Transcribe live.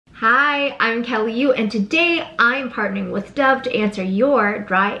Hi, I'm Kelly Yu, and today I'm partnering with Dove to answer your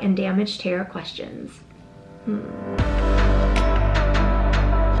dry and damaged hair questions.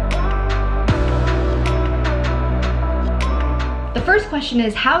 The first question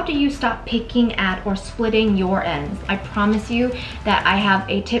is, how do you stop picking at or splitting your ends? I promise you that I have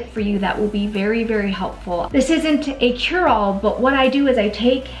a tip for you that will be very, very helpful. This isn't a cure-all, but what I do is I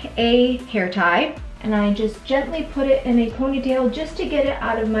take a hair tie and I just gently put it in a ponytail just to get it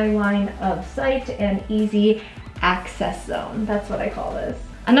out of my line of sight and easy access zone. That's what I call this.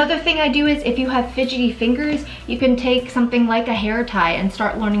 Another thing I do is if you have fidgety fingers, you can take something like a hair tie and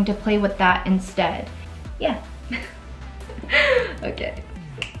start learning to play with that instead. Yeah. Okay,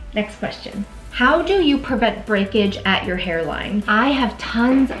 next question. How do you prevent breakage at your hairline? I have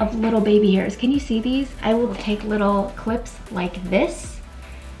tons of little baby hairs. Can you see these? I will take little clips like this.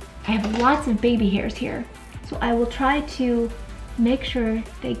 I have lots of baby hairs here, so I will try to make sure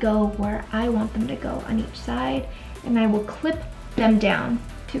they go where I want them to go on each side, and I will clip them down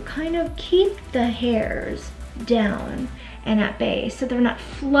to kind of keep the hairs down and at bay so they're not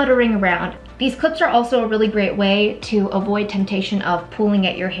fluttering around. These clips are also a really great way to avoid temptation of pulling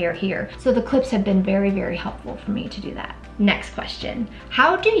at your hair here. So the clips have been very, very helpful for me to do that. Next question.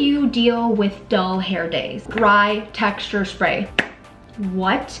 How do you deal with dull hair days? Dry texture spray.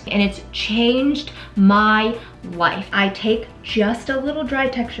 What? And it's changed my life. I take just a little dry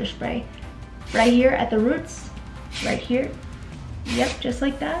texture spray right here at the roots, right here. Yep, just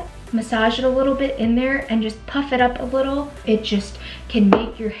like that. Massage it a little bit in there and just puff it up a little. It just can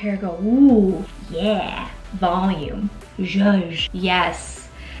make your hair go, ooh, yeah, volume, zhuzh. Yes.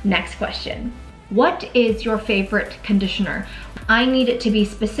 Next question. What is your favorite conditioner? I need it to be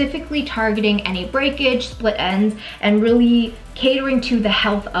specifically targeting any breakage, split ends, and really catering to the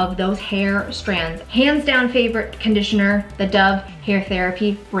health of those hair strands. Hands down favorite conditioner, the Dove Hair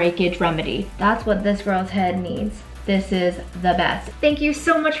Therapy Breakage Remedy. That's what this girl's head needs. This is the best. Thank you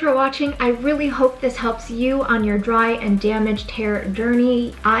so much for watching. I really hope this helps you on your dry and damaged hair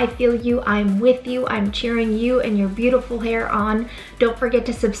journey. I feel you, I'm with you, I'm cheering you and your beautiful hair on. Don't forget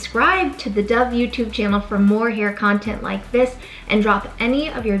to subscribe to the Dove YouTube channel for more hair content like this, and drop any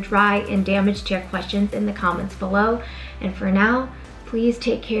of your dry and damaged hair questions in the comments below. And for now, please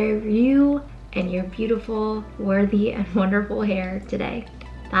take care of you and your beautiful, worthy, and wonderful hair today.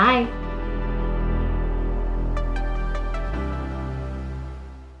 Bye.